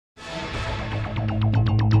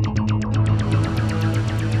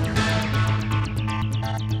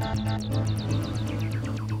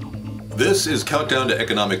This is Countdown to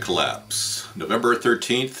Economic Collapse, November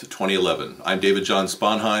 13th, 2011. I'm David John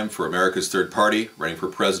Sponheim for America's Third Party, running for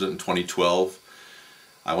president in 2012.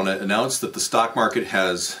 I want to announce that the stock market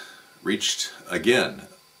has reached, again,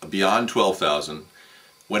 beyond 12,000,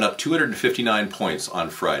 went up 259 points on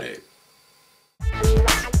Friday.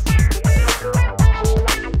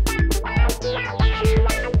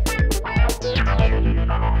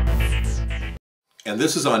 And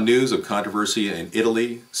this is on news of controversy in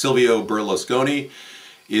Italy. Silvio Berlusconi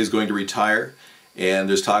is going to retire, and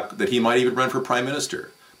there's talk that he might even run for prime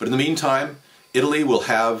minister. But in the meantime, Italy will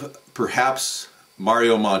have perhaps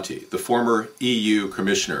Mario Monti, the former EU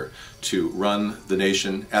commissioner, to run the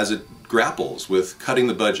nation as it grapples with cutting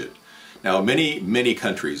the budget. Now, many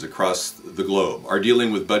countries across the globe are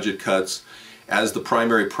dealing with budget cuts as the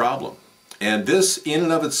primary problem. And this, in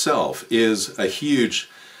and of itself, is a huge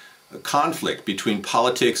conflict between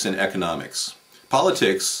politics and economics.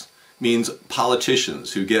 Politics means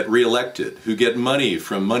politicians who get reelected, who get money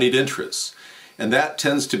from moneyed interests. And that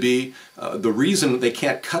tends to be the reason they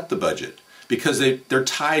can't cut the budget, because they're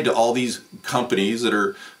tied to all these companies that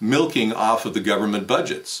are milking off of the government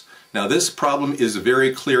budgets. Now, this problem is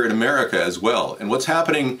very clear in America as well. And what's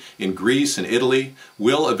happening in Greece and Italy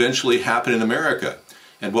will eventually happen in America.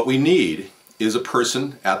 And what we need is a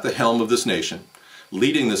person at the helm of this nation,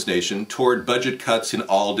 leading this nation toward budget cuts in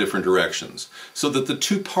all different directions, so that the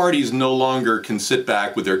two parties no longer can sit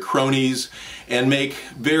back with their cronies and make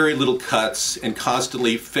very little cuts and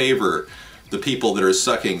constantly favor the people that are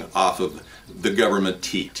sucking off of the government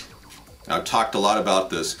teat. Now, I've talked a lot about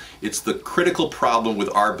this. It's the critical problem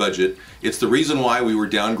with our budget. It's the reason why we were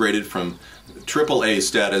downgraded from AAA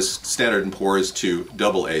status, Standard & Poor's, to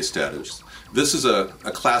AA status. This is a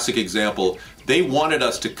classic example. They wanted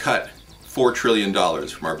us to cut $4 trillion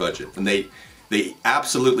from our budget. And they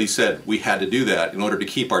absolutely said we had to do that in order to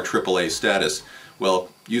keep our AAA status. Well,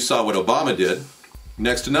 you saw what Obama did,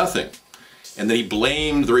 next to nothing. And then he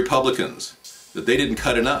blamed the Republicans that they didn't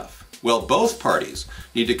cut enough. Well, both parties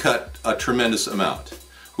need to cut a tremendous amount.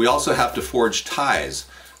 We also have to forge ties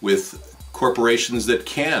with corporations that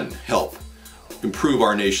can help improve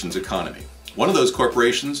our nation's economy. One of those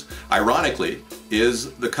corporations, ironically,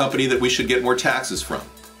 is the company that we should get more taxes from,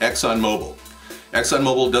 ExxonMobil.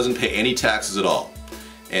 ExxonMobil doesn't pay any taxes at all.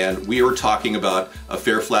 And we were talking about a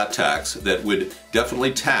fair flat tax that would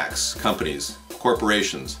definitely tax companies,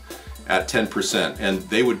 corporations, at 10%, and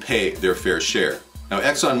they would pay their fair share. Now,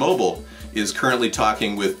 ExxonMobil is currently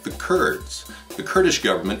talking with the Kurds. The Kurdish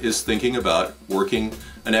government is thinking about working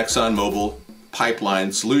an ExxonMobil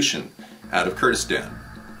pipeline solution out of Kurdistan.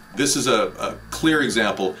 This is a clear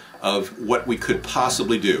example of what we could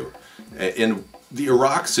possibly do. In the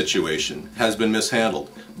Iraq situation has been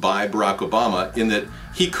mishandled by Barack Obama in that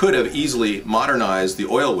he could have easily modernized the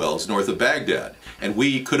oil wells north of Baghdad, and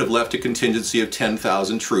we could have left a contingency of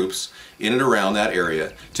 10,000 troops in and around that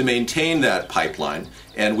area to maintain that pipeline,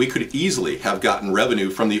 and we could easily have gotten revenue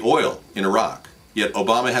from the oil in Iraq. Yet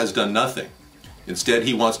Obama has done nothing. Instead,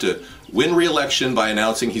 he wants to win re-election by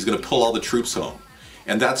announcing he's going to pull all the troops home.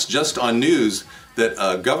 And that's just on news that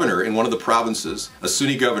a governor in one of the provinces, a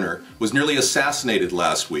Sunni governor, was nearly assassinated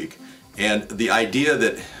last week. And the idea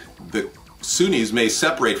that the Sunnis may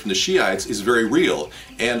separate from the Shiites is very real,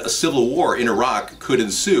 and a civil war in Iraq could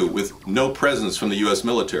ensue with no presence from the US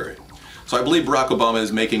military. So I believe Barack Obama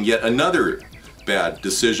is making yet another bad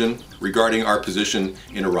decision regarding our position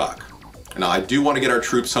in Iraq. Now, I do want to get our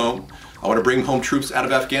troops home. I want to bring home troops out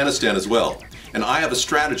of Afghanistan as well. And I have a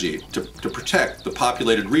strategy to protect the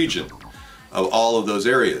populated region of all of those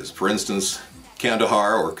areas. For instance,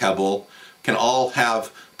 Kandahar or Kabul can all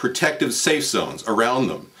have protective safe zones around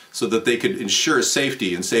them so that they could ensure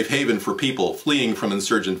safety and safe haven for people fleeing from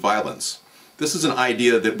insurgent violence. This is an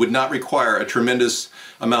idea that would not require a tremendous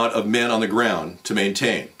amount of men on the ground to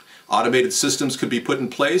maintain. Automated systems could be put in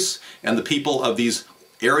place, and the people of these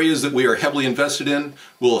areas that we are heavily invested in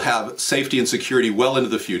will have safety and security well into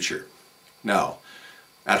the future. Now,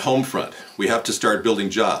 at home front, we have to start building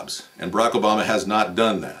jobs, and Barack Obama has not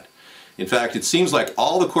done that. In fact, it seems like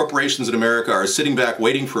all the corporations in America are sitting back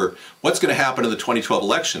waiting for what's going to happen in the 2012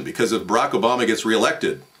 election, because if Barack Obama gets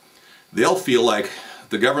reelected, they'll feel like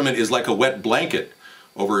the government is like a wet blanket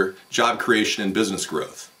over job creation and business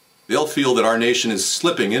growth. They'll feel that our nation is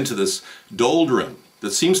slipping into this doldrum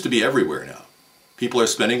that seems to be everywhere now. People are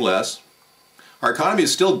spending less. Our economy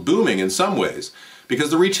is still booming in some ways, because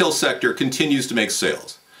the retail sector continues to make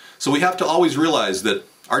sales. So we have to always realize that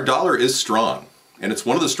our dollar is strong, and it's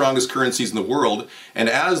one of the strongest currencies in the world, and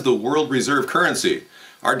as the world reserve currency,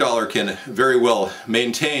 our dollar can very well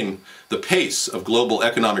maintain the pace of global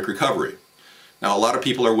economic recovery. Now, a lot of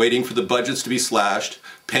people are waiting for the budgets to be slashed,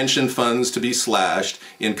 pension funds to be slashed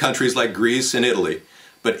in countries like Greece and Italy.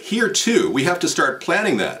 But here too, we have to start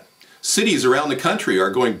planning that. Cities around the country are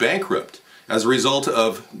going bankrupt as a result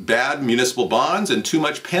of bad municipal bonds and too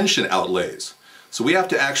much pension outlays. So we have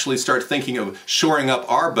to actually start thinking of shoring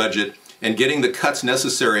up our budget and getting the cuts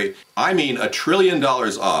necessary. I mean $1 trillion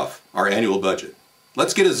off our annual budget.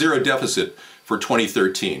 Let's get a zero deficit for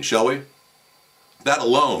 2013, shall we? That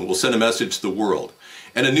alone will send a message to the world.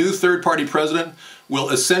 And a new third-party president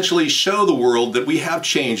will essentially show the world that we have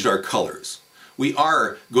changed our colors. We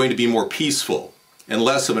are going to be more peaceful and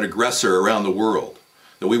less of an aggressor around the world.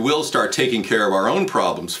 That we will start taking care of our own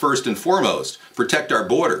problems first and foremost, protect our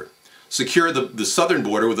border, secure the southern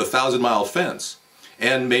border with a 1,000-mile fence,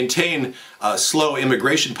 and maintain a slow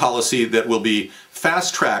immigration policy that will be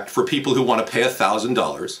fast-tracked for people who want to pay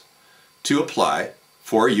 $1,000 to apply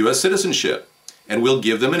for U.S. citizenship. And we'll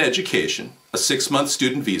give them an education, a 6-month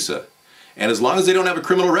student visa, and as long as they don't have a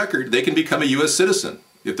criminal record, they can become a U.S. citizen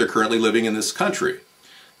if they're currently living in this country.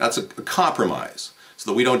 That's a compromise, so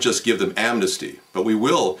that we don't just give them amnesty, but we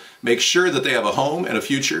will make sure that they have a home and a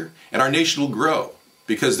future, and our nation will grow,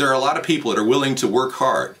 because there are a lot of people that are willing to work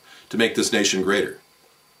hard to make this nation greater.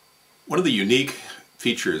 One of the unique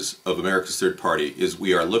features of America's Third Party is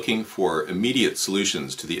we are looking for immediate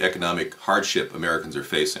solutions to the economic hardship Americans are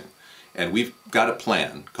facing. And we've got a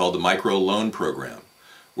plan called the Micro Loan Program,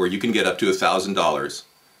 where you can get up to $1,000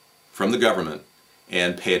 from the government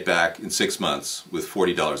and pay it back in 6 months with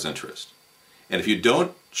 $40 interest. And if you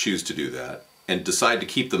don't choose to do that and decide to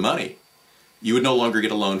keep the money, you would no longer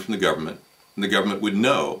get a loan from the government, and the government would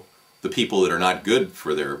know the people that are not good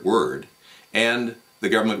for their word, and the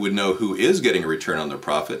government would know who is getting a return on their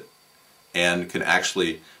profit and can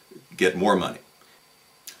actually get more money.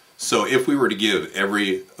 So if we were to give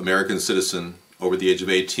every American citizen over the age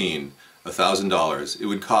of 18 $1,000, it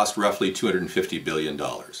would cost roughly $250 billion.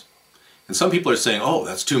 And some people are saying, oh,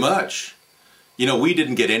 that's too much. You know, we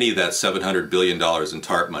didn't get any of that $700 billion in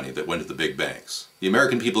TARP money that went to the big banks. The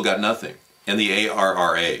American people got nothing. And the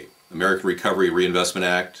ARRA, American Recovery Reinvestment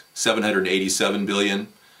Act, $787 billion,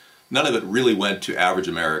 none of it really went to average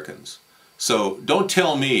Americans. So don't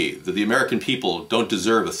tell me that the American people don't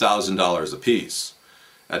deserve $1,000 apiece.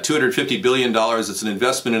 At $250 billion, it's an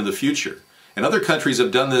investment into the future. And other countries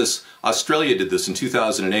have done this. Australia did this in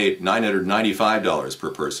 2008, $995 per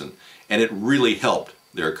person, and it really helped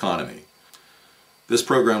their economy. This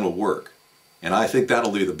program will work, and I think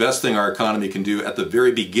that'll be the best thing our economy can do at the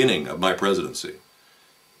very beginning of my presidency.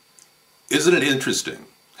 Isn't it interesting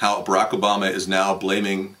how Barack Obama is now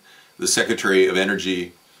blaming the Secretary of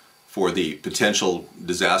Energy for the potential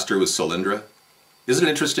disaster with Solyndra? Isn't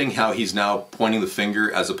it interesting how he's now pointing the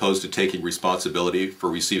finger as opposed to taking responsibility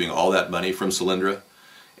for receiving all that money from Solyndra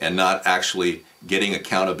and not actually getting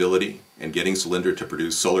accountability and getting Solyndra to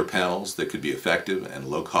produce solar panels that could be effective and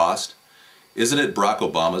low cost? Isn't it Barack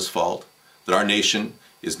Obama's fault that our nation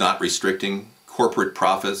is not restricting corporate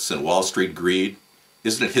profits and Wall Street greed?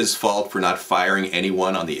 Isn't it his fault for not firing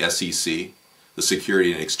anyone on the SEC, the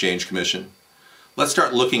Security and Exchange Commission? Let's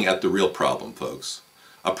start looking at the real problem, folks.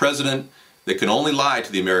 A president that can only lie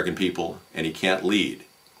to the American people, and he can't lead.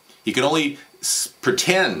 He can only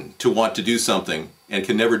pretend to want to do something and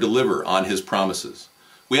can never deliver on his promises.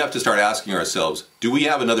 We have to start asking ourselves, do we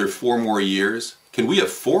have another 4 more years? Can we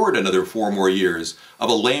afford another 4 more years of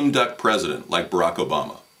a lame duck president like Barack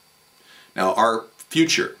Obama? Now, our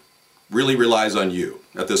future really relies on you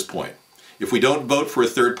at this point. If we don't vote for a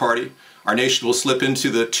third party, our nation will slip into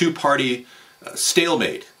the two-party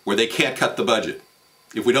stalemate where they can't cut the budget.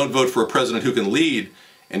 If we don't vote for a president who can lead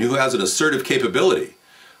and who has an assertive capability,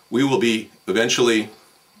 we will be eventually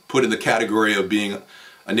put in the category of being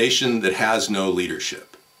a nation that has no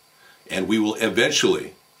leadership. And we will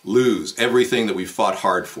eventually lose everything that we fought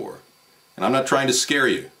hard for. And I'm not trying to scare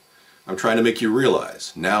you. I'm trying to make you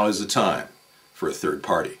realize now is the time for a third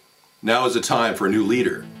party. Now is the time for a new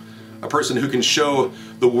leader. A person who can show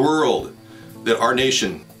the world that our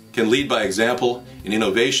nation can lead by example in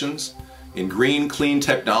innovations, in green, clean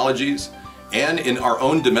technologies, and in our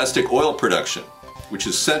own domestic oil production, which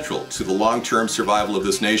is central to the long-term survival of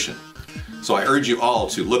this nation. So I urge you all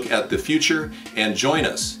to look at the future and join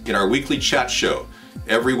us in our weekly chat show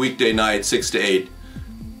every weekday night, 6 to 8,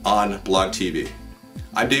 on Blog TV.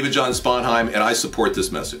 I'm David John Sponheim, and I support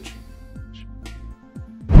this message.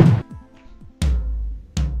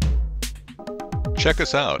 Check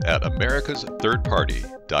us out at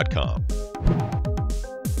americasthirdparty.com.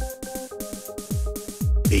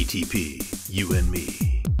 ATP, you and me.